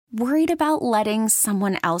Worried about letting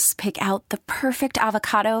someone else pick out the perfect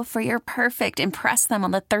avocado for your perfect impress them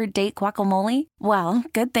on the third date guacamole? Well,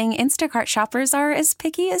 good thing Instacart shoppers are as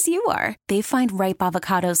picky as you are. They find ripe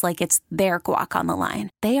avocados like it's their guac on the line.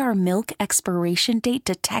 They are milk expiration date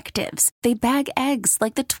detectives. They bag eggs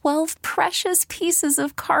like the 12 precious pieces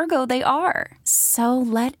of cargo they are. So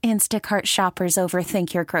let Instacart shoppers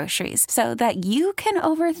overthink your groceries so that you can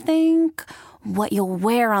overthink what you'll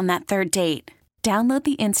wear on that third date. Download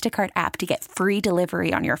the Instacart app to get free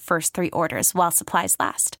delivery on your first 3 orders while supplies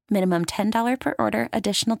last. Minimum $10 per order.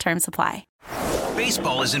 Additional terms apply.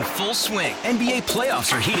 Baseball is in full swing. NBA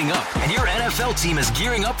playoffs are heating up, and your NFL team is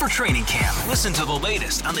gearing up for training camp. Listen to the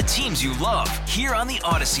latest on the teams you love here on the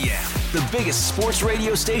Odyssey app. The biggest sports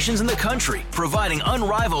radio stations in the country, providing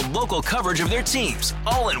unrivaled local coverage of their teams,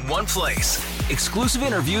 all in one place. Exclusive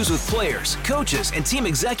interviews with players, coaches, and team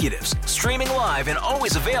executives, streaming live and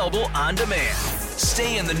always available on demand.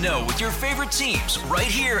 Stay in the know with your favorite teams right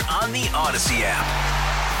here on the Odyssey app.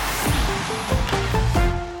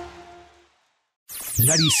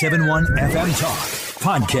 97.1 FM Talk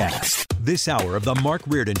Podcast. This hour of the Mark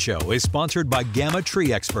Reardon Show is sponsored by Gamma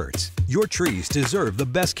Tree Experts. Your trees deserve the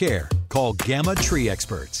best care. Call Gamma Tree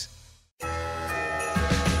Experts.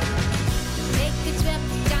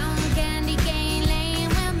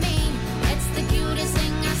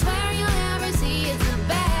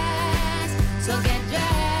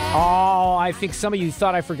 Oh, I think some of you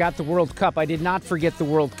thought I forgot the World Cup. I did not forget the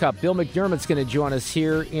World Cup. Bill McDermott's going to join us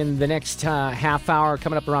here in the next half hour,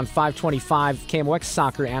 coming up around 5:25. KMOX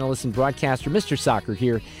soccer analyst and broadcaster, Mr. Soccer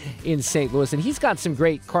here in St. Louis. And he's got some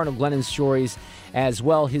great Cardinal Glennon stories as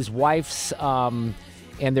well. His wife's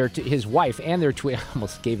his wife and their twin, I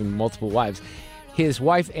almost gave him multiple wives. His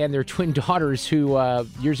wife and their twin daughters, who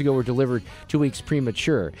years ago were delivered 2 weeks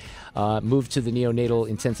premature, moved to the neonatal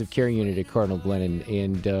intensive care unit at Cardinal Glennon,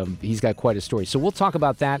 and he's got quite a story. So we'll talk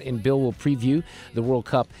about that, and Bill will preview the World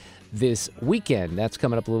Cup this weekend. That's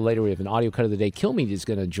coming up a little later. We have an audio cut of the day. Kilmeade is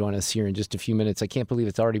going to join us here in just a few minutes. I can't believe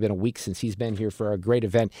it's already been a week since he's been here for a great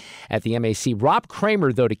event at the MAC. Rob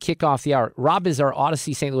Kramer, though, to kick off the hour. Rob is our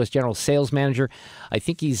Odyssey St. Louis General Sales Manager. I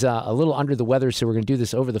think he's a little under the weather, so we're going to do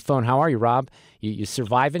this over the phone. How are you, Rob? You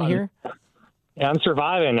surviving here? Yeah, I'm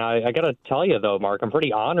surviving. I got to tell you, though, Mark, I'm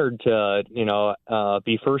pretty honored to,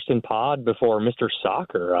 be first in pod before Mr.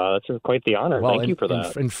 Soccer. That's quite the honor. Well, Thank you for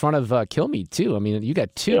that. In front of Kilmeade, too. I mean, you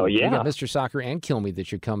got two. Oh, yeah. You got Mr. Soccer and Kilmeade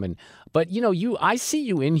that you're coming. But, I see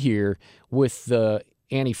you in here with the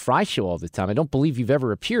Annie Fry Show all the time. I don't believe you've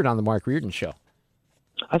ever appeared on the Mark Reardon Show.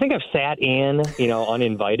 I think I've sat in,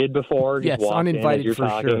 uninvited before. Yes, uninvited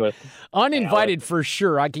for sure. Uninvited Alex. For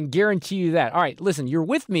sure. I can guarantee you that. All right, listen, you're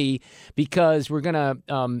with me because we're going to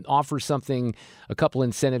offer a couple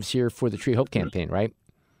incentives here for the Tree Hope campaign, right?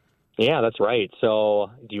 Yeah, that's right.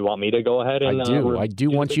 So do you want me to go ahead and I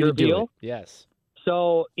do want you to do it. Yes.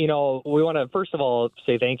 So, we want to, first of all,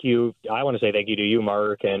 say thank you. I want to say thank you to you,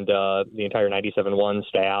 Mark, and the entire 97.1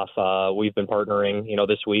 staff. We've been partnering,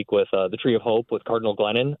 this week with the Tree of Hope with Cardinal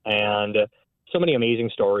Glennon, and so many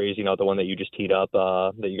amazing stories, the one that you just teed up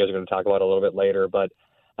that you guys are going to talk about a little bit later. But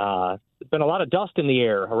there's been a lot of dust in the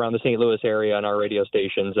air around the St. Louis area on our radio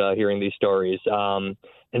stations hearing these stories. And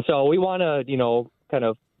so we want to, kind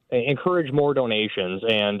of encourage more donations.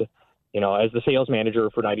 And as the sales manager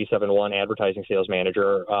for 97.1, advertising sales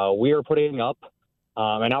manager, we are putting up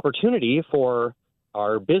an opportunity for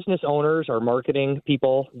our business owners, our marketing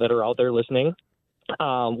people that are out there listening.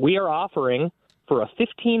 We are offering for a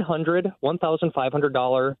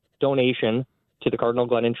 $1,500 donation to the Cardinal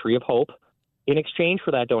Glennon Tree of Hope. In exchange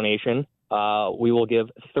for that donation, we will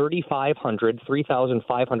give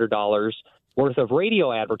 $3,500 worth of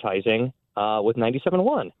radio advertising with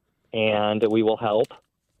 97.1, and we will help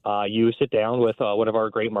you sit down with one of our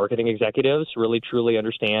great marketing executives, really truly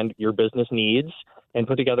understand your business needs, and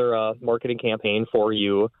put together a marketing campaign for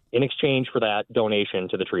you in exchange for that donation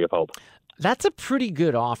to the Tree of Hope. That's a pretty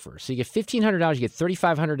good offer. So you get $1,500, you get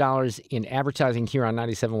 $3,500 in advertising here on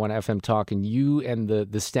 97.1 FM Talk, and you and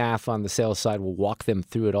the staff on the sales side will walk them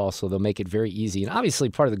through it all, so they'll make it very easy. And obviously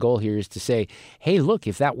part of the goal here is to say, hey, look,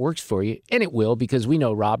 if that works for you, and it will, because we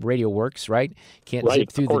know, Rob, radio works, right? Can't zip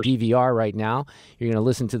through the DVR right now. You're going to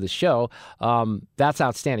listen to the show. That's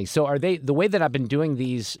outstanding. So are they, the way that I've been doing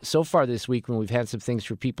these so far this week, when we've had some things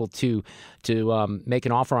for people to make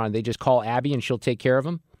an offer on, they just call Abby and she'll take care of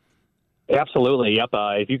them? Absolutely. Yep.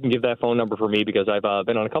 If you can give that phone number for me, because I've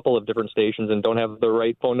been on a couple of different stations and don't have the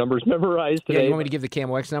right phone numbers memorized today. Yeah, you want me to give the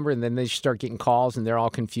KMOX number, and then they start getting calls, and they're all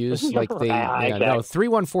confused. Like they, Exactly. no,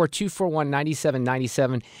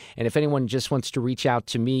 314-241-9797. And if anyone just wants to reach out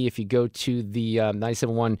to me, if you go to the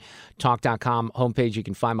 971talk.com homepage, you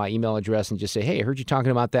can find my email address and just say, hey, I heard you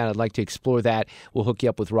talking about that. I'd like to explore that. We'll hook you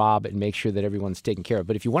up with Rob and make sure that everyone's taken care of.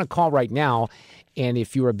 But if you want to call right now, and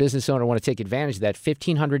if you're a business owner and want to take advantage of that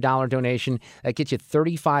 $1,500 donation, that gets you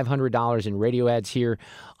 $3,500 in radio ads here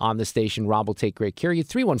on the station. Rob will take great care of you.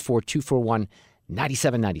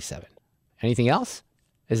 314-241-9797. Anything else?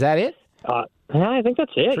 Is that it? I think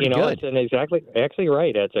that's it. Pretty good. It's exactly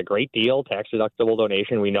right. It's a great deal, tax deductible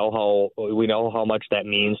donation. We know how much that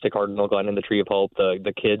means to Cardinal Glennon, the Tree of Hope,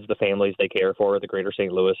 the kids, the families they care for, the greater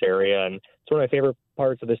St. Louis area, and it's one of my favorite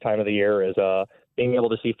parts of this time of the year is being able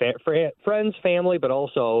to see friends, family, but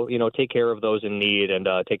also take care of those in need and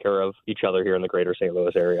take care of each other here in the greater St.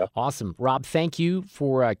 Louis area. Awesome, Rob. Thank you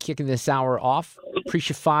for kicking this hour off.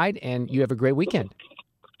 Appreciate, and you have a great weekend.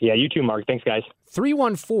 Yeah, you too, Mark. Thanks, guys.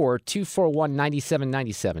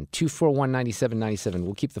 314-241-9797. 241-9797.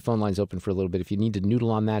 We'll keep the phone lines open for a little bit. If you need to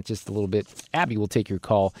noodle on that just a little bit, Abby will take your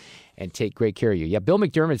call and take great care of you. Yeah, Bill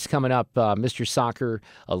McDermott's coming up, Mr. Soccer,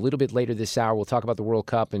 a little bit later this hour. We'll talk about the World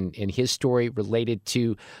Cup and his story related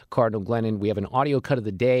to Cardinal Glennon. We have an audio cut of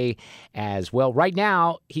the day as well. Right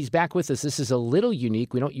now, he's back with us. This is a little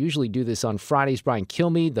unique. We don't usually do this on Fridays. Brian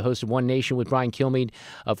Kilmeade, the host of One Nation with Brian Kilmeade.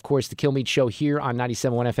 Of course, the Kilmeade Show here on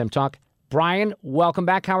 97.1 FM Talk. Brian, welcome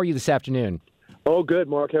back. How are you this afternoon? Oh, good,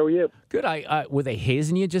 Mark. How are you? Good. Were they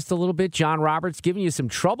hazing you just a little bit? John Roberts giving you some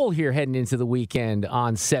trouble here heading into the weekend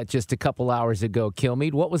on set just a couple hours ago.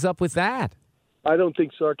 Kilmeade, what was up with that? I don't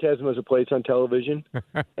think sarcasm has a place on television,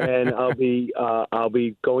 and I'll be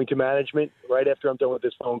going to management right after I'm done with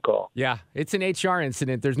this phone call. Yeah, it's an HR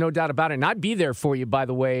incident. There's no doubt about it. And I'd be there for you, by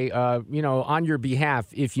the way, on your behalf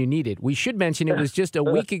if you need it. We should mention it was just a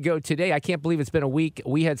week ago today. I can't believe it's been a week.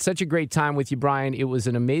 We had such a great time with you, Brian. It was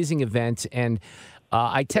an amazing event, and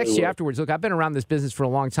I texted you afterwards. Look, I've been around this business for a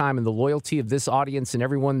long time, and the loyalty of this audience and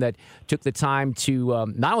everyone that took the time to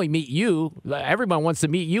not only meet you, everyone wants to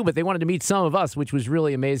meet you, but they wanted to meet some of us, which was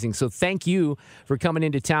really amazing. So thank you for coming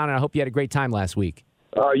into town, and I hope you had a great time last week.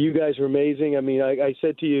 You guys are amazing. I mean, I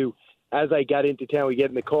said to you, as I got into town, we get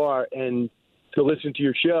in the car, and to listen to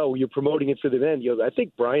your show, you're promoting it for the event. You go, I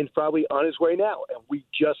think Brian's probably on his way now, and we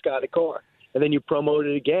just got a car. And then you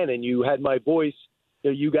promoted it again, and you had my voice.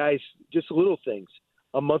 You guys, just little things.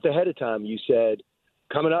 A month ahead of time, you said,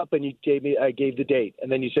 coming up, and I gave the date.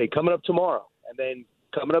 And then you say, coming up tomorrow. And then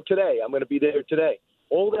coming up today, I'm going to be there today.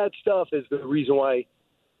 All that stuff is the reason why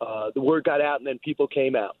the word got out and then people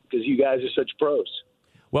came out, because you guys are such pros.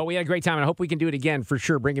 Well, we had a great time, and I hope we can do it again for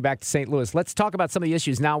sure, bring it back to St. Louis. Let's talk about some of the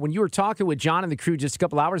issues. Now, when you were talking with John and the crew just a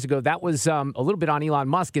couple hours ago, that was a little bit on Elon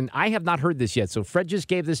Musk, and I have not heard this yet. So Fred just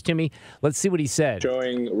gave this to me. Let's see what he said.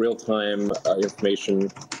 Showing real-time information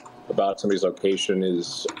about somebody's location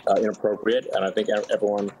is inappropriate, and I think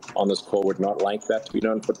everyone on this call would not like that to be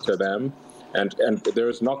done to them. And there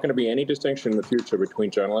is not going to be any distinction in the future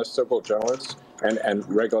between journalists, so-called journalists, and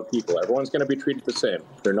regular people. Everyone's going to be treated the same.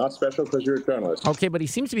 You're not special because you're a journalist. Okay, but he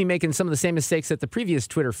seems to be making some of the same mistakes that the previous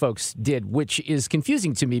Twitter folks did, which is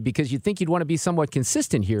confusing to me because you'd think you'd want to be somewhat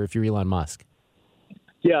consistent here if you're Elon Musk.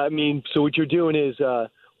 Yeah, I mean, so what you're doing is,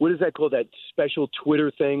 what is that called, that special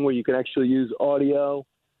Twitter thing where you can actually use audio?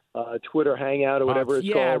 Twitter Hangout or whatever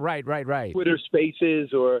it's called. Yeah, right. Twitter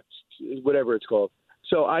Spaces or whatever it's called.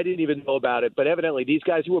 So I didn't even know about it, but evidently these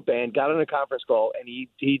guys who were banned got on a conference call, and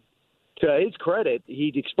he to his credit,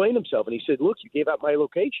 he explained himself, and he said, look, you gave out my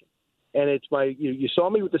location, and it's you saw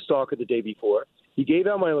me with the stalker the day before. You gave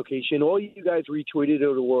out my location. All you guys retweeted it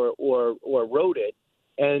or wrote it,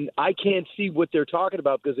 and I can't see what they're talking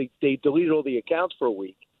about because they deleted all the accounts for a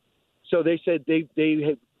week. So they said they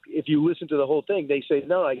had, if you listen to the whole thing, they say,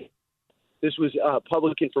 no, this was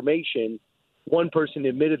public information. One person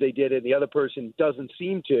admitted they did it, and the other person doesn't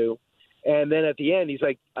seem to. And then at the end, he's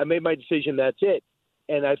like, I made my decision, that's it.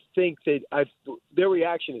 And I think that their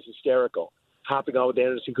reaction is hysterical, hopping on with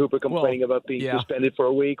Anderson Cooper complaining about being suspended for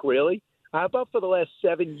a week. Really? How about for the last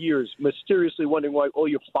 7 years, mysteriously wondering why all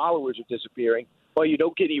your followers are disappearing, why you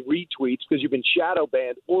don't get any retweets because you've been shadow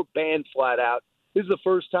banned or banned flat out. This is the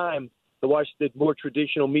first time the more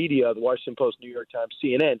traditional media, the Washington Post, New York Times,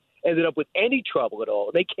 CNN, ended up with any trouble at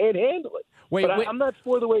all. They can't handle it. I'm not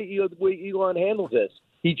for the way Elon handles this.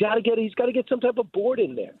 He's got to get some type of board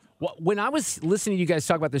in there. Well, when I was listening to you guys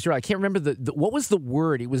talk about this earlier, I can't remember what was the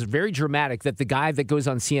word. It was very dramatic that the guy that goes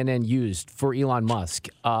on CNN used for Elon Musk.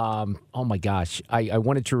 Oh my gosh, I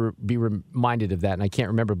wanted to be reminded of that, and I can't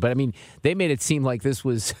remember. But I mean, they made it seem like this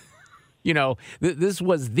was, this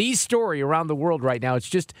was the story around the world right now. It's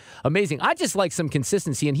just amazing. I just like some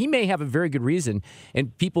consistency, and he may have a very good reason,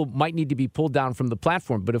 and people might need to be pulled down from the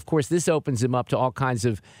platform. But of course, this opens him up to all kinds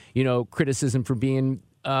of, criticism for being,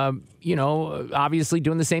 obviously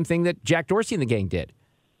doing the same thing that Jack Dorsey and the gang did.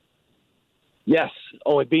 Yes.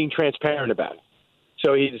 And being transparent about it.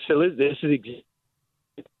 So he said, this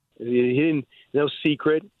is no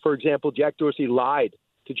secret. For example, Jack Dorsey lied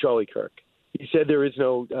to Charlie Kirk. He said there is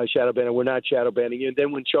no shadow banning. We're not shadow banning you. And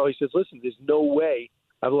then when Charlie says, listen, there's no way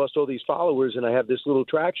I've lost all these followers and I have this little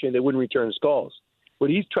traction, they wouldn't return his calls.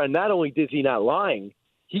 What he's trying, not only is he not lying,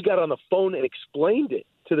 he got on the phone and explained it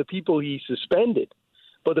to the people he suspended.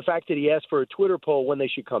 But the fact that he asked for a Twitter poll when they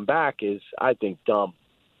should come back is, I think, dumb.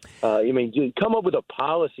 Come up with a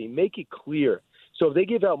policy, make it clear. So if they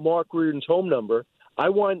give out Mark Reardon's home number, I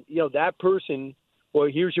want that person. Well,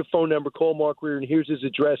 here's your phone number. Call Mark Reardon. Here's his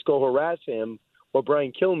address. Go harass him. Or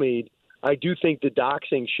Brian Kilmeade. I do think the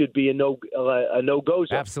doxing should be a no-go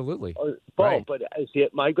zone. Absolutely. Right. But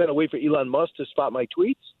am I going to wait for Elon Musk to spot my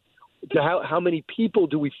tweets? How many people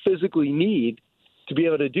do we physically need to be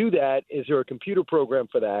able to do that? Is there a computer program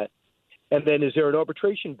for that? And then is there an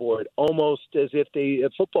arbitration board, almost as if a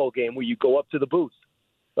football game where you go up to the booth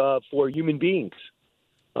for human beings?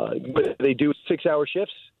 They do 6-hour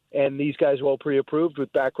shifts, and these guys are all pre-approved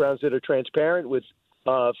with backgrounds that are transparent, with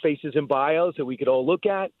faces and bios that we could all look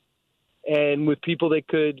at, and with people that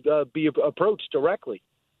could be approached directly.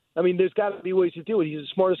 I mean, there's got to be ways to do it. He's the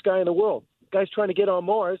smartest guy in the world. The guy's trying to get on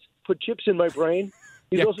Mars, put chips in my brain.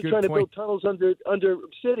 He's also trying to build tunnels under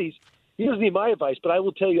cities. He doesn't need my advice, but I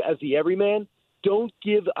will tell you, as the everyman,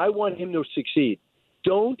 I want him to succeed.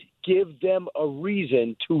 Don't give them a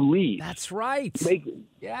reason to leave. That's right.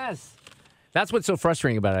 Yes. That's what's so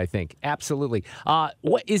frustrating about it, I think. Absolutely.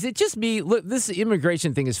 What is it just me? Look, this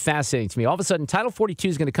immigration thing is fascinating to me. All of a sudden, Title 42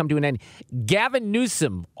 is going to come to an end. Gavin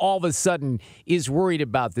Newsom, all of a sudden, is worried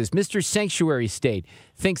about this. Mr. Sanctuary State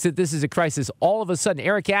thinks that this is a crisis. All of a sudden,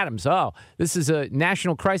 Eric Adams, this is a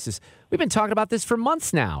national crisis. We've been talking about this for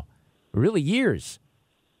months now, really years.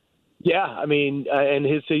 Yeah, and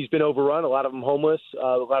he's been overrun. A lot of them homeless.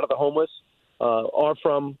 A lot of the homeless are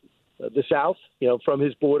from the South, from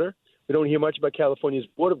his border. We don't hear much about California's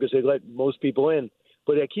border because they let most people in.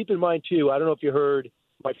 But keep in mind, too, I don't know if you heard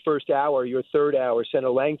my first hour, your third hour, Senator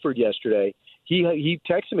Langford yesterday. He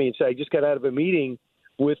texted me and said, I just got out of a meeting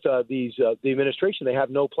with the administration. They have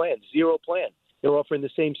no plan, zero plan. They're offering the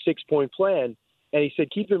same 6-point plan. And he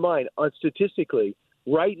said, keep in mind, statistically,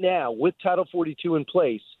 right now, with Title 42 in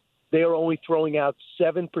place, they are only throwing out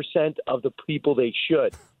 7% of the people they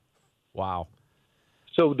should. Wow.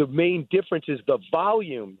 So the main difference is the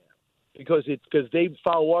volume, because they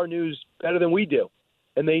follow our news better than we do,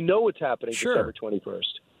 and they know what's happening December 21st.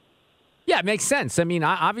 Yeah, it makes sense.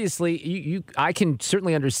 Obviously, I can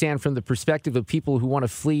certainly understand from the perspective of people who want to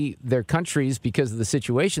flee their countries because of the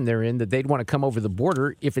situation they're in, that they'd want to come over the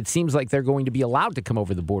border if it seems like they're going to be allowed to come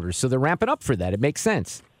over the border. So they're ramping up for that. It makes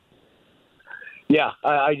sense. Yeah,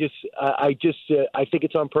 I think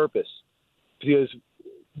it's on purpose, because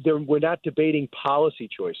we're not debating policy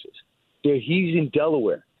choices. He's in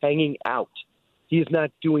Delaware, hanging out. He is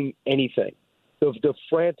not doing anything. The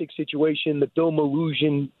frantic situation, the Bill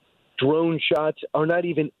Maloogian drone shots are not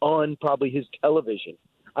even on probably his television.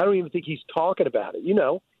 I don't even think he's talking about it.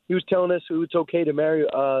 He was telling us it's okay to marry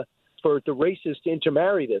for the racist to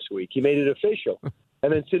intermarry this week. He made it official.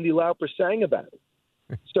 And then Cyndi Lauper sang about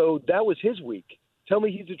it. So that was his week. Tell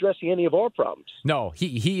me he's addressing any of our problems. No,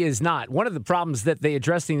 he is not. One of the problems that they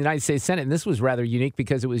addressed in the United States Senate, and this was rather unique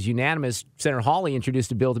because it was unanimous, Senator Hawley introduced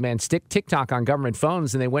a bill to ban TikTok on government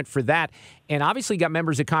phones, and they went for that. And obviously got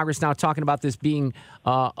members of Congress now talking about this being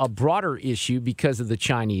a broader issue because of the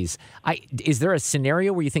Chinese. Is there a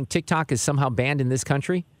scenario where you think TikTok is somehow banned in this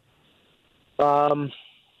country? I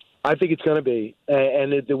think it's going to be.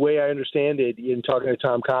 And the way I understand it, in talking to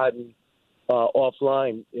Tom Cotton,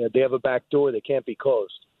 offline, they have a back door that can't be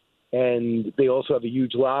closed. And they also have a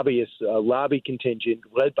huge lobby contingent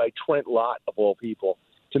led by Trent Lott, of all people,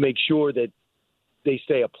 to make sure that they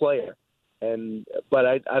stay a player. But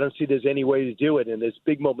I don't see there's any way to do it. And there's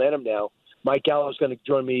big momentum now. Mike Gallagher's going to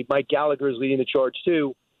join me. Mike Gallagher is leading the charge,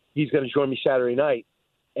 too. He's going to join me Saturday night.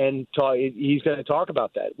 And he's going to talk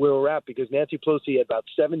about that, where we're at, because Nancy Pelosi at about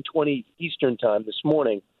 7:20 Eastern time this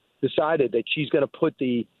morning decided that she's going to put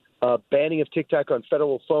the banning of TikTok on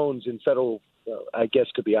federal phones and federal, I guess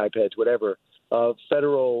could be iPads, whatever,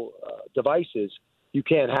 federal devices, you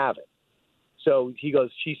can't have it. So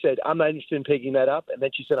she said, I'm not interested in picking that up. And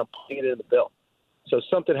then she said, I'm putting it in the bill. So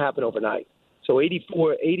something happened overnight. So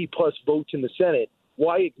 80-plus votes in the Senate.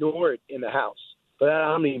 Why ignore it in the House? But that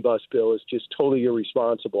omnibus bill is just totally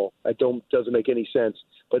irresponsible. Doesn't make any sense.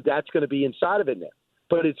 But that's going to be inside of it now.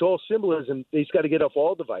 But it's all symbolism. He's got to get off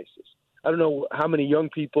all devices. I don't know how many young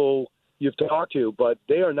people you've talked to, but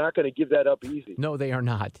they are not going to give that up easy. No, they are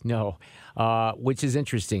not. No, which is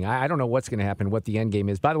interesting. I don't know what's going to happen, what the end game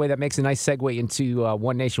is. By the way, that makes a nice segue into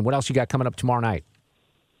One Nation. What else you got coming up tomorrow night?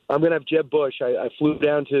 I'm going to have Jeb Bush. I flew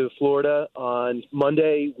down to Florida on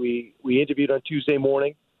Monday. We interviewed on Tuesday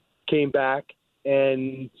morning, came back,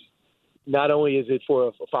 and not only is it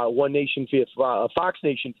for a One Nation, a Fox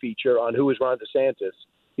Nation feature on Who is Ron DeSantis.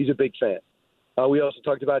 He's a big fan. We also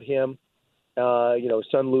talked about him,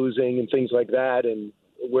 son losing and things like that, and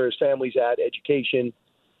where his family's at, education,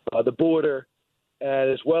 the border,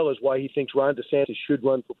 and as well as why he thinks Ron DeSantis should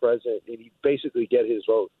run for president, and he basically get his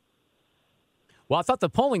vote. Well, I thought the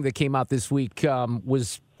polling that came out this week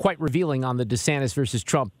was quite revealing on the DeSantis versus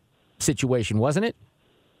Trump situation, wasn't it?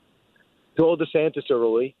 Told DeSantis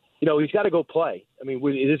early. He's got to go play. I mean,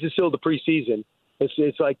 this is still the preseason.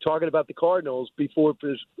 It's like talking about the Cardinals before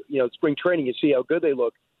spring training and see how good they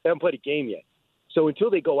look. They haven't played a game yet. So until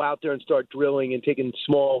they go out there and start drilling and taking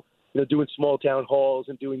doing small town halls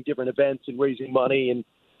and doing different events and raising money and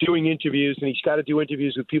doing interviews, and he's got to do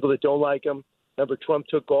interviews with people that don't like him. Remember, Trump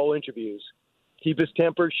took all interviews. Keep his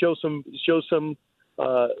temper, show some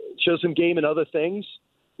game in other things.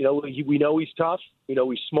 We know he's tough. We know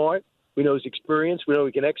he's smart. We know his experience. We know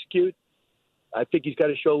he can execute. I think he's got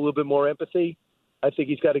to show a little bit more empathy. I think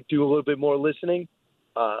he's got to do a little bit more listening.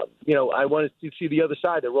 I want to see the other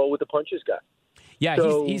side, the roll with the punches guy. Yeah,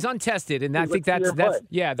 so, he's untested, and I think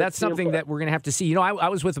that's something that we're going to have to see. I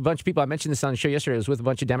was with a bunch of people. I mentioned this on the show yesterday. I was with a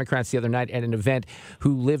bunch of Democrats the other night at an event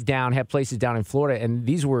who had places down in Florida, and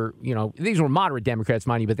these were moderate Democrats,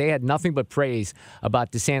 mind you, but they had nothing but praise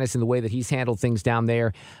about DeSantis and the way that he's handled things down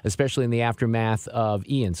there, especially in the aftermath of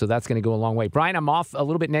Ian. So that's going to go a long way. Brian, I'm off a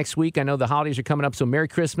little bit next week. I know the holidays are coming up, so Merry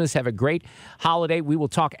Christmas. Have a great holiday. We will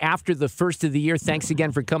talk after the first of the year. Thanks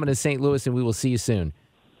again for coming to St. Louis, and we will see you soon.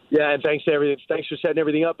 Yeah, and thanks to everything. Thanks for setting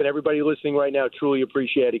everything up, and everybody listening right now. Truly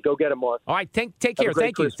appreciate it. Go get him, Mark. All right, take care.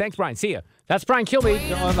 Thank you. Thanks, Brian. See you. That's Brian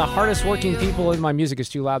Kilmeade, one of the hardest working people. My music is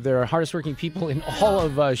too loud. There are hardest working people in all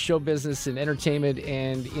of show business and entertainment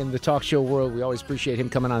and in the talk show world. We always appreciate him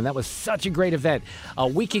coming on. That was such a great event a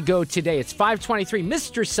week ago today. It's 5:23.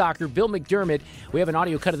 Mr. Soccer, Bill McDermott. We have an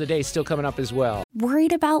audio cut of the day still coming up as well.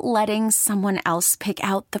 Worried about letting someone else pick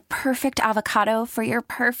out the perfect avocado for your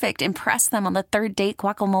perfect impress them on the third date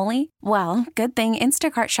guacamole? Well, good thing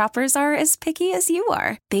Instacart shoppers are as picky as you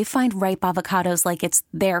are. They find ripe avocados like it's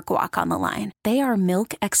their guac on the line. They are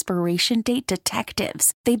milk expiration date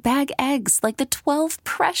detectives. They bag eggs like the 12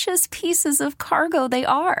 precious pieces of cargo they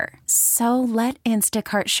are. So let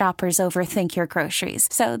Instacart shoppers overthink your groceries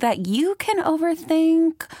so that you can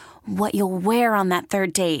overthink what you'll wear on that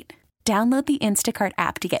third date. Download the Instacart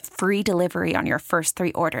app to get free delivery on your first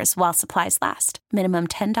 3 orders while supplies last. Minimum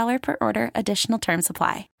 $10 per order. Additional terms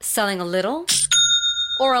apply. Selling a little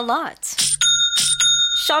or a lot?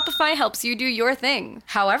 Shopify helps you do your thing,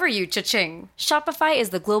 however you cha-ching. Shopify is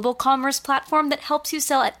the global commerce platform that helps you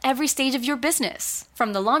sell at every stage of your business.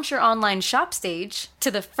 From the launch your online shop stage, to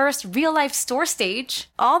the first real-life store stage,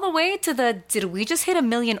 all the way to the did we just hit 1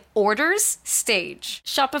 million orders stage.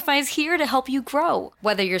 Shopify's here to help you grow.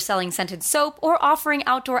 Whether you're selling scented soap or offering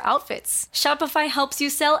outdoor outfits, Shopify helps you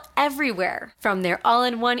sell everywhere. From their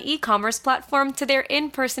all-in-one e-commerce platform to their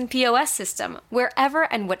in-person POS system, wherever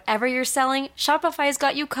and whatever you're selling, Shopify's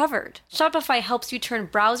got you covered. Shopify helps you turn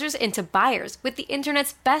browsers into buyers with the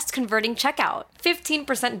internet's best converting checkout.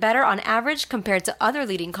 15% better on average compared to other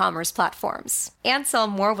leading commerce platforms. And sell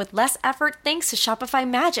more with less effort thanks to Shopify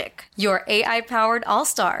Magic, your AI-powered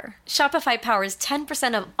all-star. Shopify powers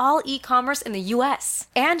 10% of all e-commerce in the U.S.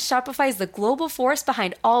 And Shopify is the global force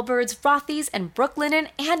behind Allbirds, Rothy's, and Brooklinen,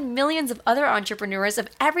 and millions of other entrepreneurs of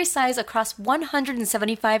every size across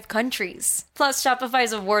 175 countries. Plus,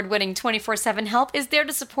 Shopify's award-winning 24/7 help is there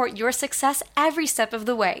to support your success every step of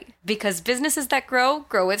the way. Because businesses that grow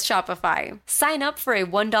with Shopify. Sign up for a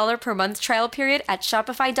 $1 per month trial period at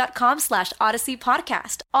shopify.com/Odyssey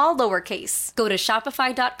Podcast, all lowercase. Go to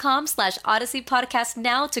shopify.com/Odyssey Podcast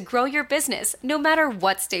now to grow your business, no matter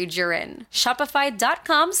what stage you're in.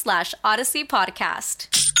 Shopify.com/Odyssey Podcast.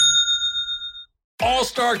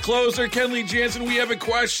 All-star closer Kenley Jansen, we have a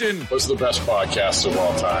question. What's the best podcast of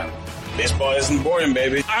all time? Baseball isn't boring,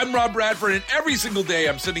 baby. I'm Rob Bradford, and every single day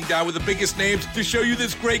I'm sitting down with the biggest names to show you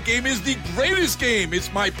this great game is the greatest game.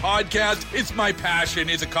 It's my podcast. It's my passion.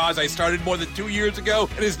 It's a cause I started more than 2 years ago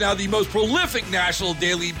and is now the most prolific national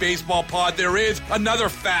daily baseball pod there is. Another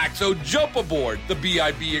fact. So jump aboard the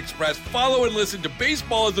BIB Express. Follow and listen to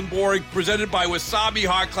Baseball Isn't Boring, presented by Wasabi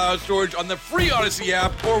Hot Cloud Storage on the free Odyssey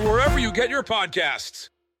app or wherever you get your podcasts.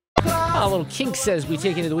 A little Kink says we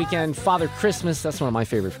take into the weekend. Father Christmas. That's one of my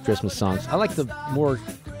favorite Christmas songs. I like the more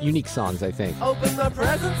unique songs, I think. Open the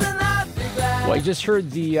presents and not be glad. Well, you just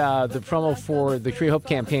heard the promo for the Tree of Hope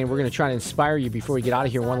campaign. We're going to try to inspire you before we get out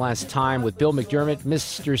of here one last time with Bill McDermott,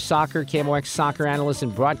 Mr. Soccer, KMOX soccer analyst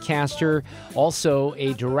and broadcaster. Also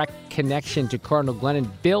a direct connection to Cardinal Glennon.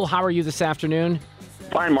 Bill, how are you this afternoon?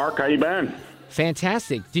 Fine, Mark. How you been?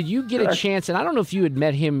 Fantastic. Did you get a chance, and I don't know if you had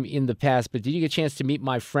met him in the past, but did you get a chance to meet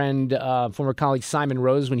my friend, former colleague Simon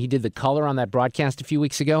Rose, when he did the color on that broadcast a few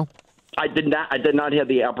weeks ago? I did not have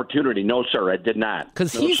the opportunity. No, sir, I did not.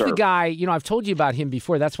 Because he's the guy, I've told you about him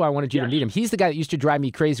before. That's why I wanted you to meet him. He's the guy that used to drive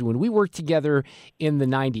me crazy when we worked together in the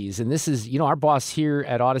 90s. And this is, our boss here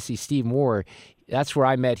at Odyssey, Steve Moore. That's where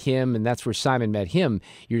I met him, and that's where Simon met him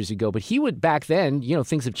years ago. But he would, back then,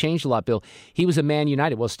 things have changed a lot, Bill. He was a Man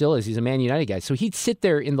United. Well, still is. He's a Man United guy. So he'd sit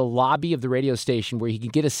there in the lobby of the radio station where he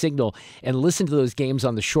could get a signal and listen to those games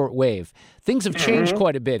on the short wave. Things have changed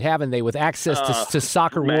quite a bit, haven't they, with access to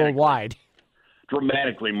soccer worldwide?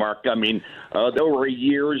 Dramatically, Mark. I mean, there were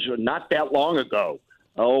years not that long ago,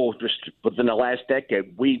 just within the last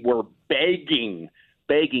decade, we were begging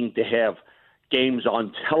to have games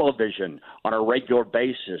on television on a regular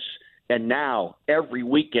basis. And now, every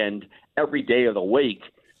weekend, every day of the week,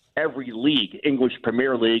 every league, English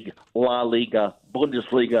Premier League, La Liga,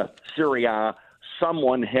 Bundesliga, Serie A,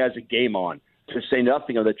 someone has a game on, to say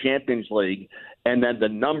nothing of the Champions League. And then the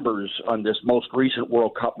numbers on this most recent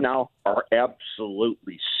World Cup now are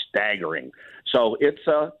absolutely staggering. So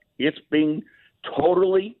it's being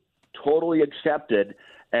totally accepted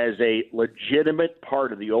as a legitimate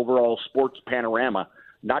part of the overall sports panorama,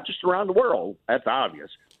 not just around the world, that's obvious,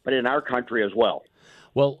 but in our country as well.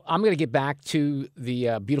 Well, I'm going to get back to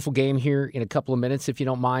the beautiful game here in a couple of minutes, if you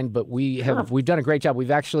don't mind. But we've done a great job.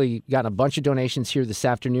 We've actually gotten a bunch of donations here this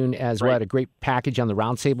afternoon as well. Had a great package on the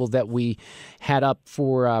roundtable that we had up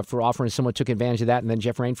for offering. Someone took advantage of that, and then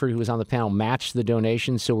Jeff Rainford, who was on the panel, matched the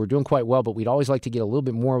donations. So we're doing quite well. But we'd always like to get a little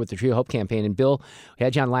bit more with the Tree of Hope campaign. And Bill, we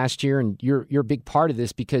had you on last year, and you're a big part of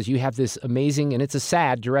this because you have this amazing, and it's a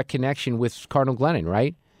sad, direct connection with Cardinal Glennon,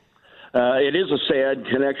 right? It is a sad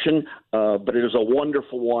connection, but it is a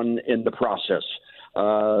wonderful one in the process.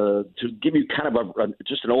 To give you kind of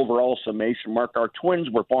just an overall summation, Mark, our twins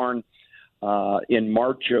were born in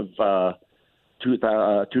March of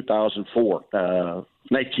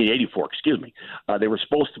 1984, excuse me. They were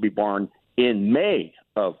supposed to be born in May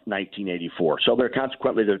of 1984, so they're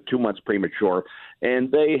 2 months premature,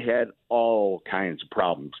 and they had all kinds of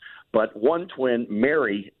problems. But one twin,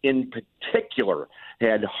 Mary in particular,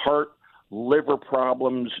 had liver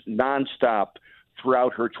problems nonstop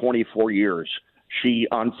throughout her 24 years. She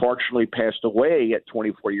unfortunately passed away at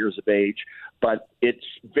 24 years of age, but it's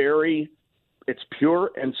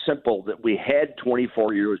pure and simple that we had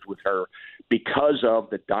 24 years with her because of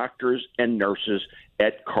the doctors and nurses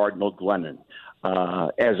at Cardinal Glennon.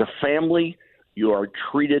 As a family, you are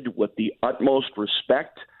treated with the utmost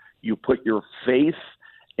respect. You put your faith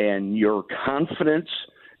and your confidence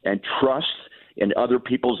and trust in other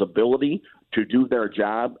people's ability to do their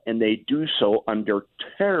job, and they do so under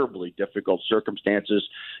terribly difficult circumstances.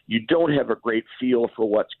 You don't have a great feel for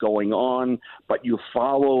what's going on, but you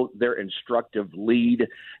follow their instructive lead.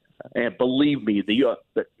 And believe me,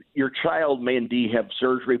 your child may indeed have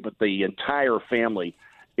surgery, but the entire family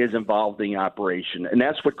is involved in the operation. And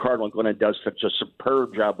that's what Cardinal Glennon does such a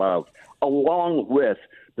superb job of, along with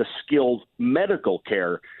the skilled medical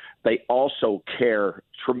care. They also care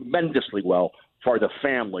tremendously well for the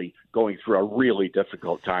family going through a really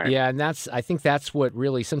difficult time. Yeah, and I think that's what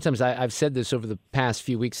really, sometimes I've said this over the past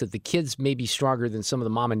few weeks, that the kids may be stronger than some of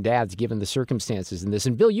the mom and dads given the circumstances in this.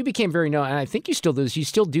 And Bill, you became very known, and I think you still do this. You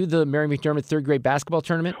still do the Mary McDermott third grade basketball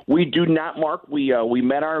tournament? We do not, Mark. We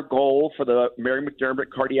met our goal for the Mary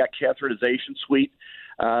McDermott Cardiac Catheterization Suite.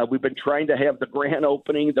 We've been trying to have the grand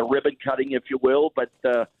opening, the ribbon cutting, if you will, but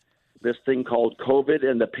this thing called COVID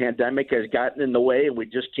and the pandemic has gotten in the way, and we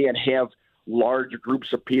just can't have large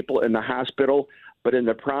groups of people in the hospital. But in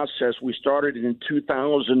the process, we started in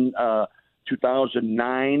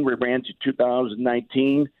 2009. We ran to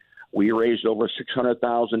 2019. We raised over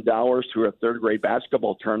 $600,000 through a third grade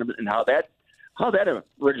basketball tournament. And how that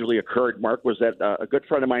originally occurred, Mark, was that a good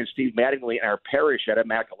friend of mine, Steve Mattingly, in our parish at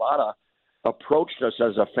Immaculata approached us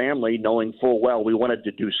as a family, knowing full well we wanted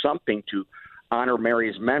to do something to honor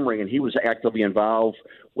Mary's memory, and he was actively involved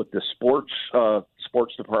with the sports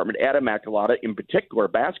department at Immaculata, in particular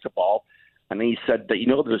basketball. And he said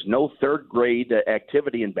that, there's no third grade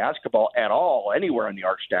activity in basketball at all anywhere in the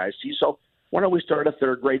Archdiocese, so why don't we start a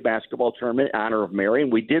third grade basketball tournament in honor of Mary?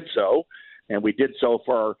 And we did so,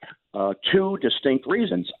 for two distinct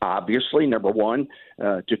reasons. Obviously, number one,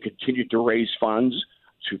 to continue to raise funds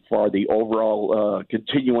for the overall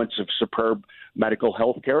continuance of superb medical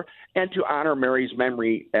health care, and to honor Mary's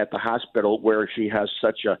memory at the hospital, where she has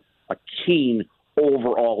such a keen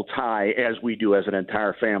overall tie, as we do as an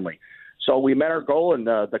entire family. So we met our goal, and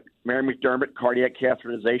the Mary McDermott Cardiac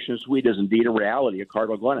Catheterization Suite is indeed a reality at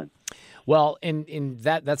Cardinal Glennon. Well, and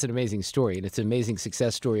that's an amazing story, and it's an amazing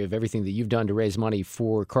success story of everything that you've done to raise money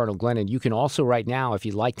for Cardinal Glennon. You can also right now, if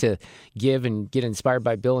you'd like to give and get inspired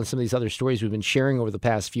by Bill and some of these other stories we've been sharing over the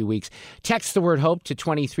past few weeks, text the word HOPE to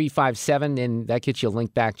 20357, and that gets you a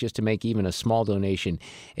link back just to make even a small donation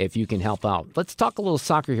if you can help out. Let's talk a little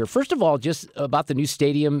soccer here. First of all, just about the new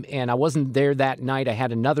stadium, and I wasn't there that night. I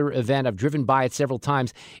had another event. I've driven by it several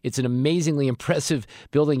times. It's an amazingly impressive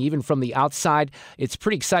building, even from the outside. It's a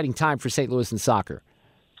pretty exciting time for St. Louis in soccer.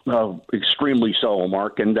 Extremely so,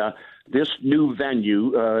 Mark. And this new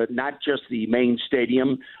venue, not just the main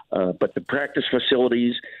stadium, but the practice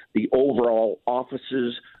facilities, the overall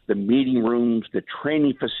offices, the meeting rooms, the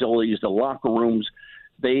training facilities, the locker rooms,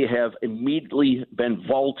 they have immediately been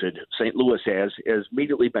vaulted. St. Louis has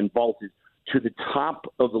immediately been vaulted to the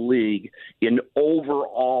top of the league in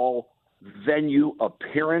overall venue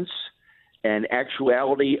appearance and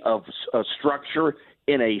actuality of structure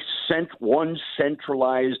in one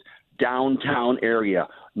centralized downtown area.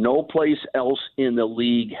 No place else in the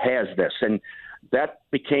league has this. And that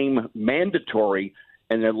became mandatory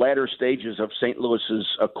in the latter stages of St. Louis's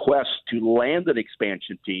quest to land an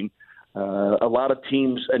expansion team. A lot of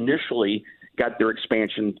teams initially got their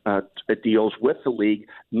expansion deals with the league,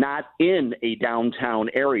 not in a downtown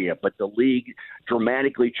area, but the league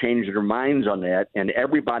dramatically changed their minds on that. And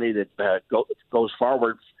everybody that goes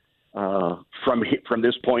forward from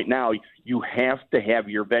this point now, you have to have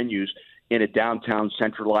your venues in a downtown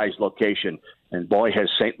centralized location. And boy, has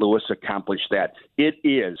St. Louis accomplished that. It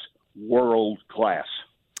is world class.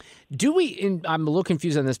 Do we, and I'm a little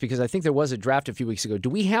confused on this because I think there was a draft a few weeks ago. Do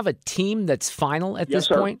we have a team that's final at this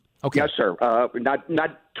point? Okay. Yes, sir.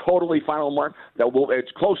 Not totally final, Mark.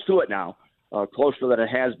 It's close to it now, closer than it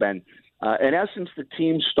has been. In essence, the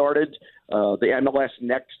team started, the MLS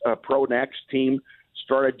Pro Next team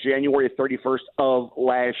started January 31st of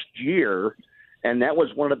last year, and that was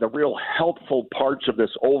one of the real helpful parts of this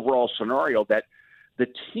overall scenario, that the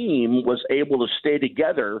team was able to stay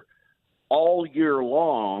together all year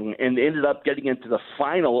long and ended up getting into the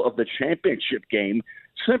final of the championship game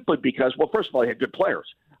simply because, well, first of all, they had good players.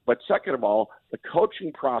 But second of all, the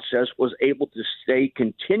coaching process was able to stay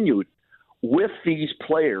continued with these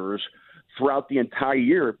players throughout the entire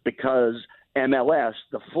year because MLS,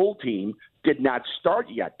 the full team, did not start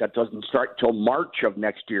yet. That doesn't start till March of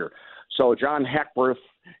next year. So John Hackworth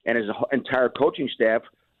and his entire coaching staff,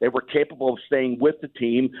 they were capable of staying with the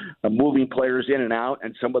team, moving players in and out,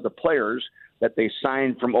 and some of the players that they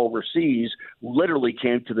signed from overseas literally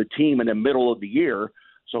came to the team in the middle of the year.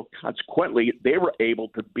 So consequently, they were able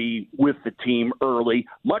to be with the team early,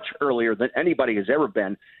 much earlier than anybody has ever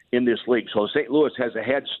been in this league. So St. Louis has a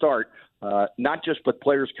head start, not just with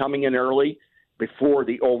players coming in early before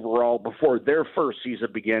their first season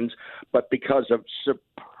begins, but because of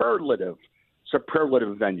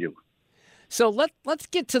superlative venue. So let's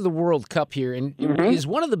get to the World Cup here. And is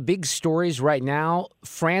one of the big stories right now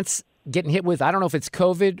France getting hit with, I don't know if it's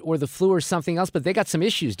COVID or the flu or something else, but they got some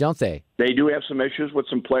issues, don't they? They do have some issues with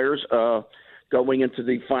some players going into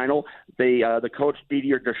the final. The coach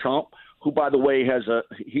Didier Deschamps, who, by the way, has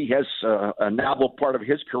a novel part of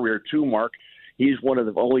his career too, Mark. He's one of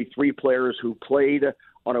the only three players who played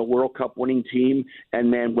on a World Cup winning team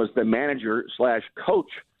and then was the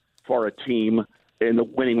manager/coach for a team in the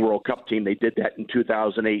winning World Cup team. They did that in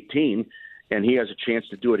 2018, and he has a chance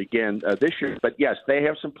to do it again this year. But, yes, they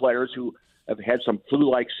have some players who have had some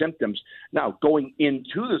flu-like symptoms. Now, going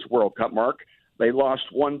into this World Cup, Mark, they lost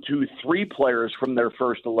 3 players from their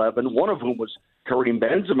first 11, one of whom was Karim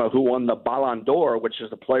Benzema, who won the Ballon d'Or, which is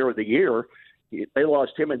the Player of the Year. They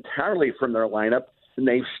lost him entirely from their lineup, and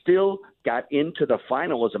they still got into the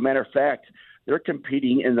final. As a matter of fact, they're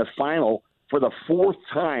competing in the final for the 4th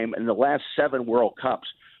time in the last 7 World Cups.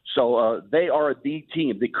 So they are the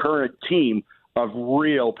team, the current team of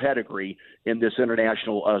real pedigree in this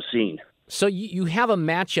international scene. So you have a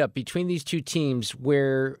matchup between these two teams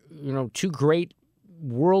where, two great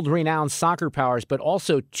world-renowned soccer powers, but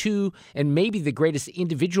also two and maybe the greatest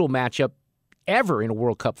individual matchup ever in a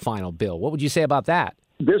World Cup final, Bill. What would you say about that?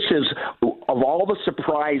 This is, of all the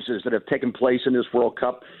surprises that have taken place in this World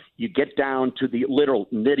Cup, you get down to the literal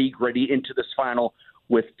nitty-gritty into this final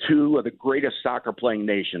with two of the greatest soccer-playing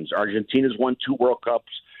nations. Argentina's won 2 World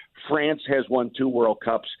Cups. France has won 2 World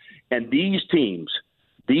Cups. And these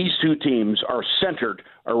two teams are centered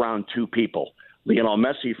around 2 people, Lionel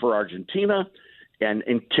Messi for Argentina and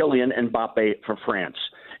Kylian Mbappe for France.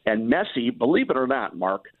 And Messi, believe it or not,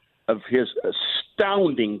 Mark, of his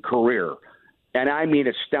astounding career, and I mean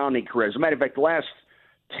astounding career. As a matter of fact, the last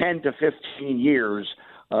 10 to 15 years,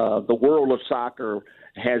 the world of soccer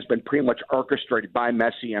has been pretty much orchestrated by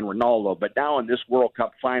Messi and Ronaldo. But now in this World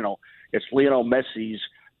Cup final, it's Lionel Messi's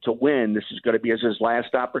to win. This is going to be his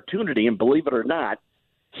last opportunity. And believe it or not,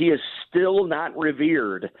 he is still not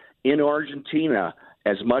revered in Argentina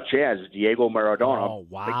as much as Diego Maradona. Oh,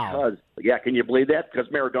 wow. Can you believe that? Because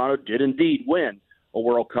Maradona did indeed win a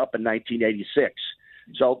World Cup in 1986.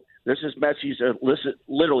 So this is Messi's,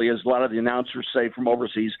 literally, as a lot of the announcers say from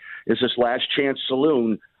overseas, is his last chance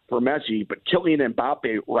saloon for Messi. But Kylian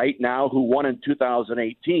Mbappe right now, who won in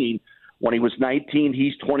 2018, when he was 19,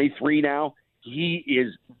 he's 23 now. He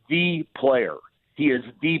is the player. He is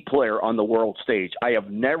the player on the world stage. I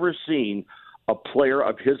have never seen a player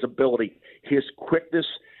of his ability, his quickness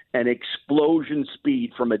and explosion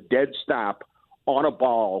speed from a dead stop on a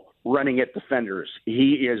ball running at defenders.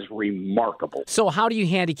 He is remarkable. So how do you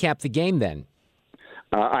handicap the game then?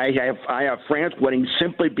 I have France winning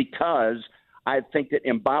simply because I think that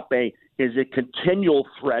Mbappe is a continual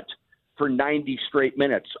threat for 90 straight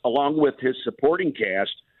minutes, along with his supporting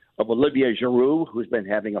cast of Olivier Giroud, who's been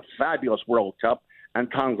having a fabulous World Cup, and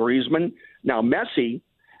Antoine Griezmann. Now, Messi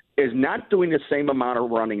is not doing the same amount of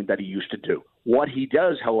running that he used to do. What he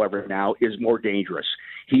does, however, now is more dangerous.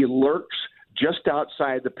 He lurks just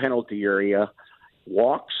outside the penalty area,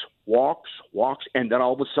 walks, and then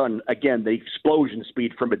all of a sudden, again, the explosion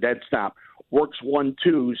speed from a dead stop, works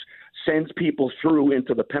 1-2s, sends people through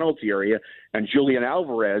into the penalty area, and Julian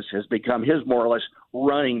Alvarez has become his more or less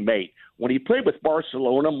running mate. When he played with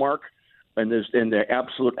Barcelona, Mark, in the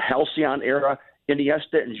absolute halcyon era,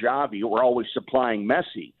 Iniesta and Xavi were always supplying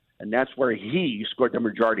Messi, and that's where he scored the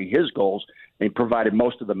majority of his goals and provided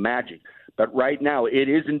most of the magic. But right now, it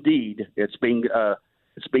is indeed, it's being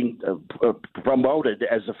promoted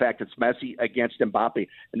as the fact it's Messi against Mbappe,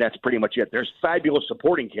 and that's pretty much it. There's fabulous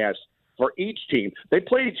supporting casts for each team. They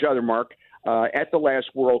played each other, Mark, at the last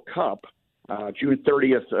World Cup, June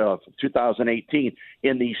 30th of 2018,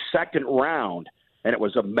 in the second round, and it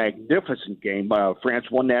was a magnificent game. France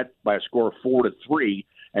won that by a score of 4-3,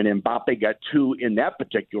 and Mbappe got 2 in that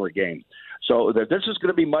particular game. So this is going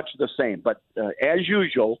to be much the same. But as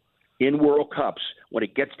usual, in World Cups, when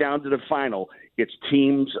it gets down to the final, it's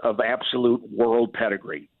teams of absolute world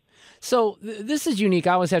pedigree. So this is unique.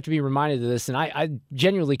 I always have to be reminded of this, and I'm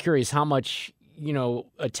genuinely curious how much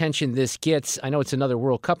attention this gets. I know it's another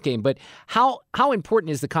World Cup game, but how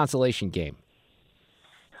important is the consolation game?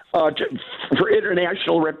 For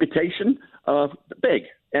international reputation, big.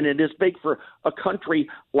 And it is big for a country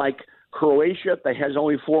like Croatia that has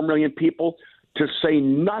only 4 million people, to say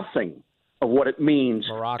nothing of what it means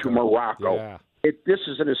to Morocco. Yeah. This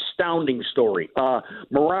is an astounding story.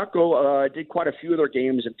 Morocco did quite a few of their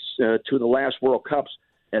games to the last World Cups,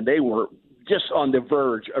 and they were just on the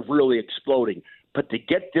verge of really exploding. But to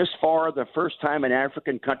get this far, the first time an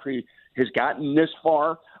African country has gotten this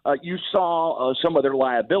far, you saw some of their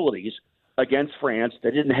liabilities against France. They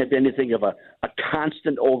didn't have anything of a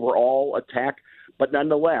constant overall attack, but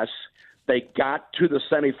nonetheless, they got to the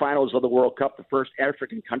semifinals of the World Cup, the first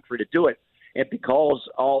African country to do it. And because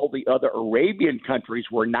all the other Arabian countries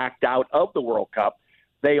were knocked out of the World Cup,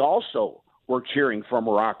 they also were cheering for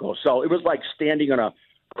Morocco. So it was like standing on a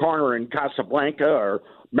corner in Casablanca or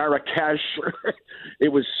Marrakesh.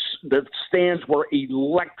 The stands were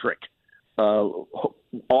electric.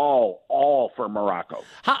 All for Morocco.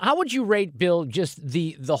 How would you rate, Bill, just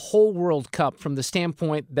the whole World Cup from the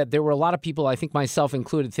standpoint that there were a lot of people, I think myself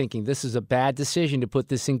included, thinking this is a bad decision to put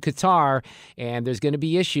this in Qatar and there's going to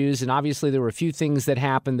be issues, and obviously there were a few things that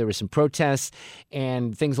happened. There were some protests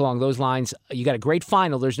and things along those lines. You got a great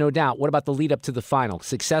final, there's no doubt. What about the lead up to the final?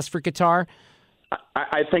 Success for Qatar?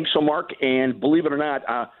 I think so, Mark, and believe it or not,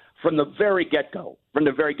 from the very get-go, when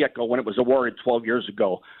it was awarded 12 years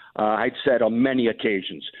ago, I'd said on many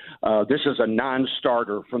occasions, this is a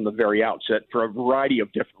non-starter from the very outset for a variety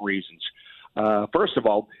of different reasons. First of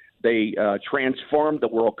all, They transformed the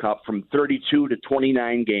World Cup from 32 to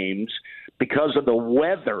 29 games. Because of the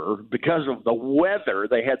weather,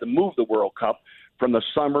 they had to move the World Cup from the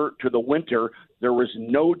summer to the winter. There was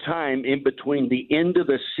no time in between the end of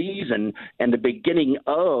the season and the beginning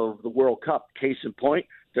of the World Cup. Case in point,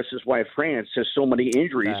 this is why France has so many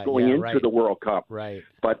injuries going into the World Cup. Right.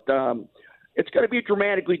 But it's going to be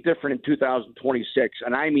dramatically different in 2026,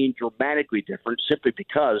 and I mean dramatically different simply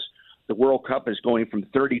because the World Cup is going from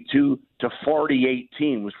 32 to 48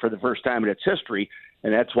 teams for the first time in its history,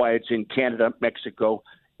 and that's why it's in Canada, Mexico,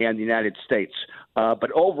 and the United States.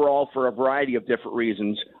 But overall, for a variety of different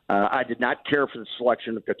reasons, I did not care for the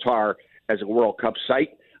selection of Qatar as a World Cup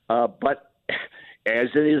site. But as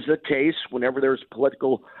it is the case, whenever there's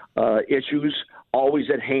political issues always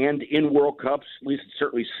at hand in World Cups, at least it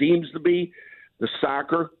certainly seems to be, the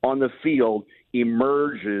soccer on the field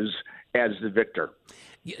emerges as the victor.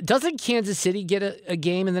 Doesn't Kansas City get a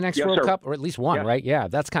game in the next World Cup? Or at least one, right? Yeah,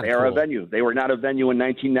 that's kind of cool. They are a venue. They were not a venue in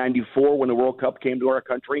 1994 when the World Cup came to our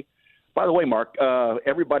country. By the way, Mark,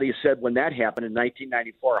 everybody said when that happened in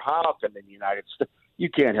 1994, how come in the United States? You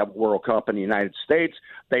can't have a World Cup in the United States.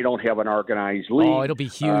 They don't have an organized league. Oh, it'll be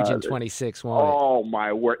huge in 26, won't it? Oh,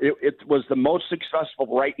 my word. It was the most successful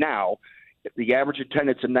right now. The average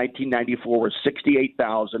attendance in 1994 was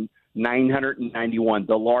 68,991,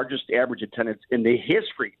 the largest average attendance in the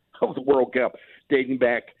history of the World Cup, dating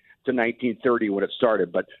back to 1930 when it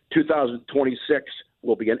started. But 2026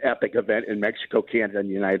 will be an epic event in Mexico, Canada, and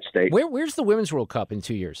the United States. Where's the Women's World Cup in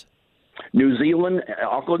 2 years? New Zealand.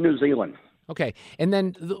 I'll go New Zealand. Okay. And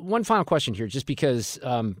then one final question here, just because,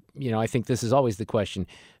 I think this is always the question.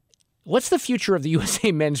 What's the future of the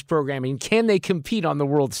USA men's programming? Can they compete on the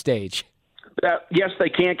world stage? Yes, they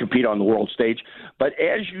can compete on the world stage. But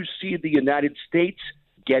as you see the United States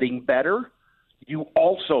getting better, you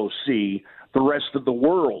also see the rest of the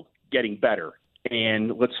world getting better.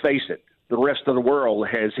 And let's face it, the rest of the world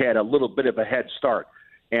has had a little bit of a head start.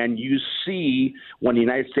 And you see when the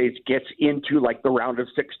United States gets into like the round of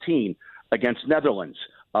 16 against Netherlands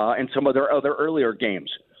and some of their other earlier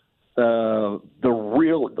games, the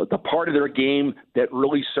part of their game that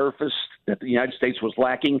really surfaced that the United States was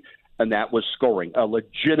lacking, and that was scoring, a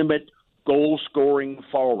legitimate goal-scoring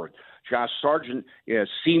forward. Josh Sargent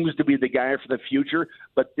seems to be the guy for the future,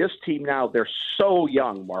 but this team now, they're so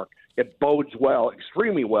young, Mark. It bodes well,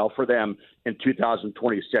 extremely well for them in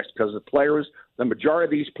 2026 because the majority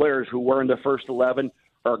of these players who were in the first 11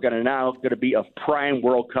 are going to be of prime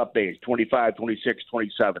World Cup age, 25, 26,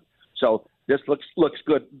 27. So this looks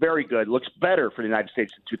good, very good. Looks better for the United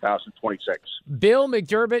States in 2026. Bill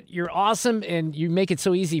McDermott, you're awesome, and you make it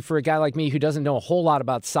so easy for a guy like me who doesn't know a whole lot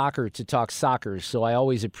about soccer to talk soccer, so I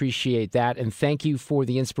always appreciate that, and thank you for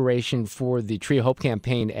the inspiration for the Tree of Hope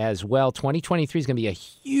campaign as well. 2023 is going to be a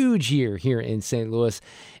huge year here in St. Louis,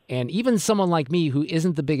 and even someone like me who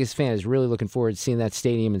isn't the biggest fan is really looking forward to seeing that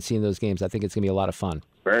stadium and seeing those games. I think it's going to be a lot of fun.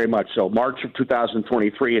 Very much so. March of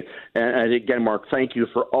 2023, and again, Mark, thank you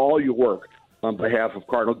for all your work on behalf of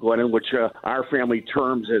Cardinal Glennon, which our family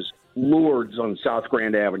terms as Lourdes on South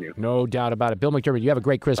Grand Avenue. No doubt about it. Bill McDermott, you have a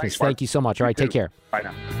great Christmas. Thank you so much. All right, take care. Bye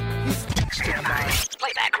now. Stand by.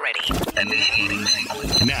 Playback ready.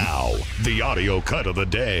 Now, the audio cut of the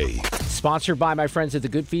day. Sponsored by my friends at the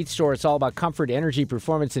Good Feet Store. It's all about comfort, energy,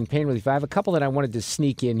 performance, and pain relief. I have a couple that I wanted to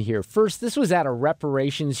sneak in here. First, this was at a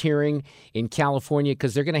reparations hearing in California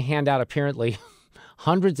because they're going to hand out, apparently,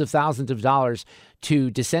 hundreds of thousands of dollars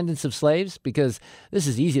to descendants of slaves, because this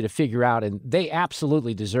is easy to figure out, and they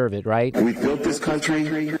absolutely deserve it, right? We built this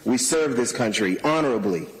country. We serve this country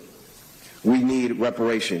honorably. We need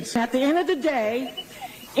reparations. At the end of the day,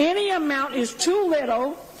 any amount is too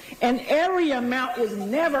little, and every amount is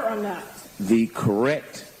never enough. The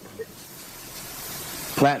correct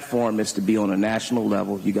platform is to be on a national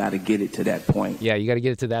level. You got to get it to that point. Yeah, you got to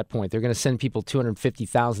get it to that point. They're going to send people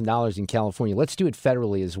 $250,000 in California. Let's do it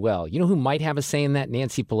federally as well. You know who might have a say in that?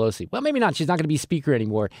 Nancy Pelosi. Well, maybe not. She's not going to be speaker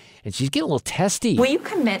anymore, and she's getting a little testy. Will you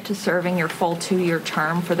commit to serving your full 2-year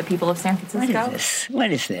term for the people of San Francisco?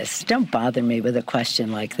 What is this? Don't bother me with a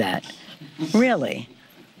question like that. Really?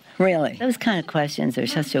 Those kind of questions are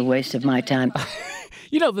such a waste of my time.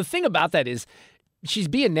 You know, the thing about that is, she's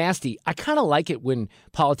being nasty. I kind of like it when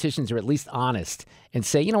politicians are at least honest and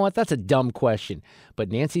say, you know what, that's a dumb question. But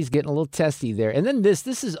Nancy's getting a little testy there. And then this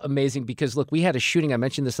is amazing because, look, we had a shooting. I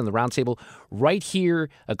mentioned this on the roundtable right here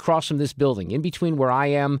across from this building, in between where I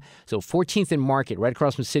am. So 14th and Market, right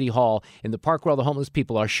across from City Hall, in the park where all the homeless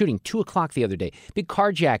people are shooting. 2 o'clock the other day. Big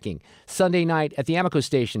carjacking. Sunday night at the Amoco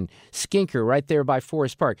station. Skinker right there by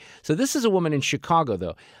Forest Park. So this is a woman in Chicago,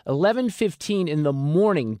 though. 11:15 in the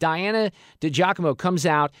morning. Diana DiGiacomo Giacomo comes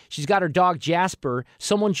out. She's got her dog, Jasper.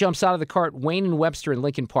 Someone jumps out of the car at Wayne and Webster in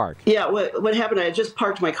Lincoln Park. Yeah, what happened, I had just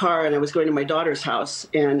parked my car and I was going to my daughter's house.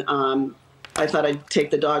 And I thought I'd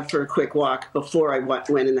take the dog for a quick walk before I went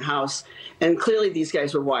in the house. And clearly these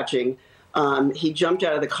guys were watching. He jumped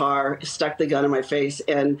out of the car, stuck the gun in my face,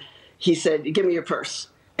 and he said, "Give me your purse."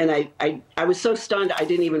 And I was so stunned I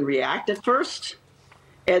didn't even react at first.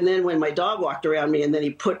 And then when my dog walked around me, and then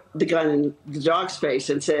he put the gun in the dog's face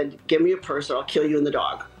and said, "Give me your purse or I'll kill you and the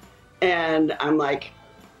dog." And I'm like,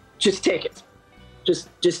 "Just take it.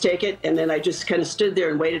 Just take it." And then I just kind of stood there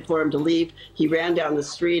and waited for him to leave. He ran down the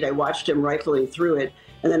street. I watched him rifling through it.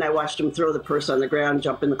 And then I watched him throw the purse on the ground,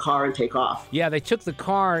 jump in the car, and take off. Yeah, they took the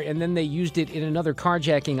car, and then they used it in another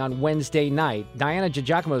carjacking on Wednesday night. Diana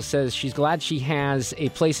Giacomo says she's glad she has a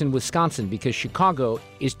place in Wisconsin because Chicago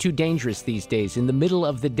is too dangerous these days in the middle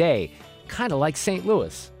of the day, kind of like St.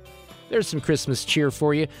 Louis. There's some Christmas cheer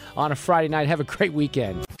for you on a Friday night. Have a great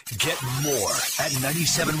weekend. Get more at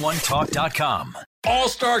 971talk.com.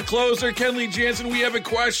 All-star closer Kenley Jansen, we have a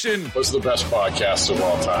question. What's the best podcast of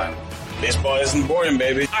all time? Baseball isn't boring,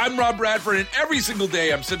 baby. I'm Rob Bradford, and every single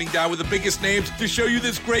day I'm sitting down with the biggest names to show you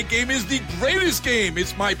this great game is the greatest game.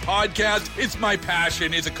 It's my podcast. It's my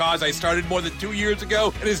passion. It's a cause I started more than 2 years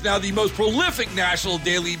ago and is now the most prolific national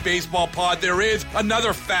daily baseball pod there is.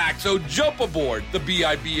 Another fact, so jump aboard the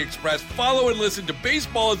BIB Express. Follow and listen to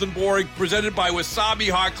Baseball Isn't Boring, presented by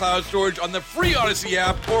Wasabi Hot Cloud Storage on the free Odyssey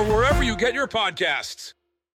app or wherever you get your podcasts.